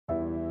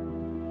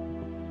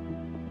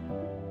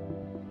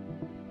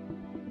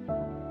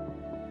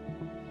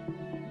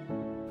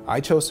I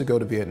chose to go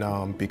to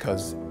Vietnam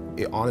because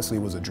it honestly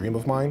was a dream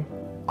of mine.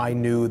 I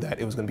knew that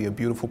it was going to be a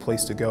beautiful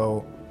place to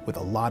go with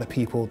a lot of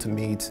people to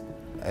meet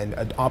and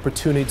an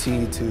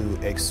opportunity to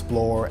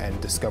explore and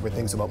discover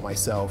things about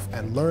myself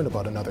and learn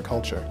about another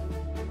culture.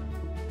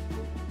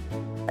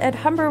 At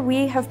Humber,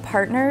 we have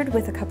partnered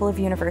with a couple of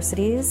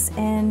universities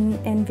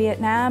in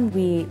Vietnam.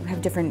 We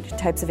have different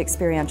types of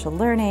experiential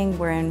learning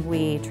wherein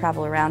we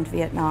travel around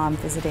Vietnam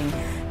visiting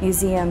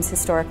museums,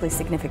 historically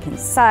significant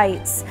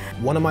sites.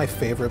 One of my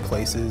favorite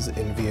places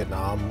in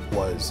Vietnam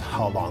was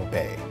Ha Long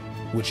Bay,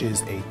 which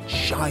is a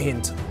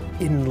giant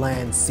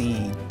inland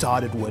sea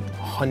dotted with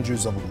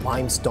hundreds of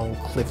limestone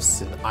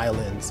cliffs and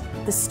islands.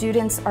 The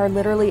students are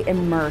literally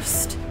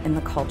immersed in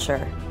the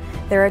culture.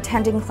 They're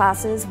attending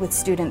classes with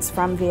students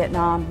from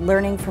Vietnam,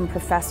 learning from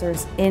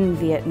professors in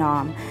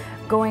Vietnam,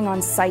 going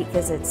on site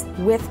visits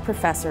with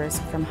professors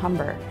from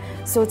Humber.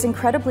 So it's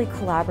incredibly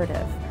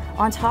collaborative.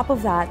 On top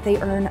of that, they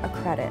earn a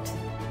credit.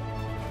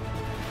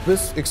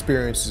 This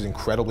experience is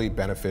incredibly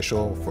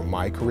beneficial for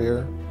my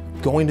career.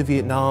 Going to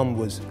Vietnam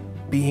was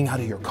being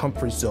out of your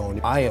comfort zone.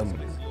 I am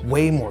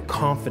way more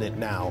confident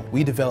now.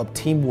 We develop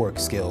teamwork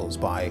skills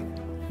by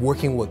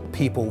working with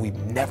people we've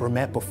never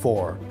met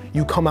before.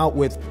 You come out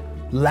with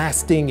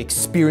lasting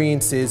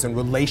experiences and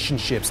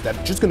relationships that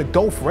are just gonna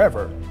go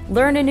forever.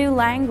 Learn a new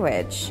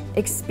language,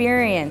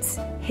 experience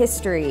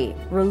history,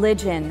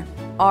 religion,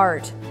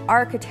 art,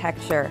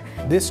 architecture.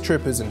 This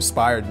trip has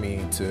inspired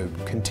me to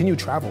continue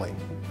traveling.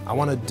 I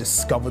want to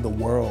discover the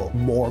world,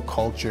 more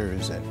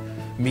cultures, and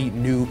meet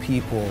new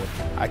people.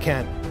 I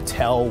can't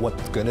tell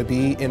what's gonna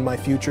be in my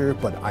future,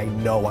 but I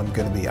know I'm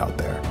gonna be out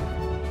there.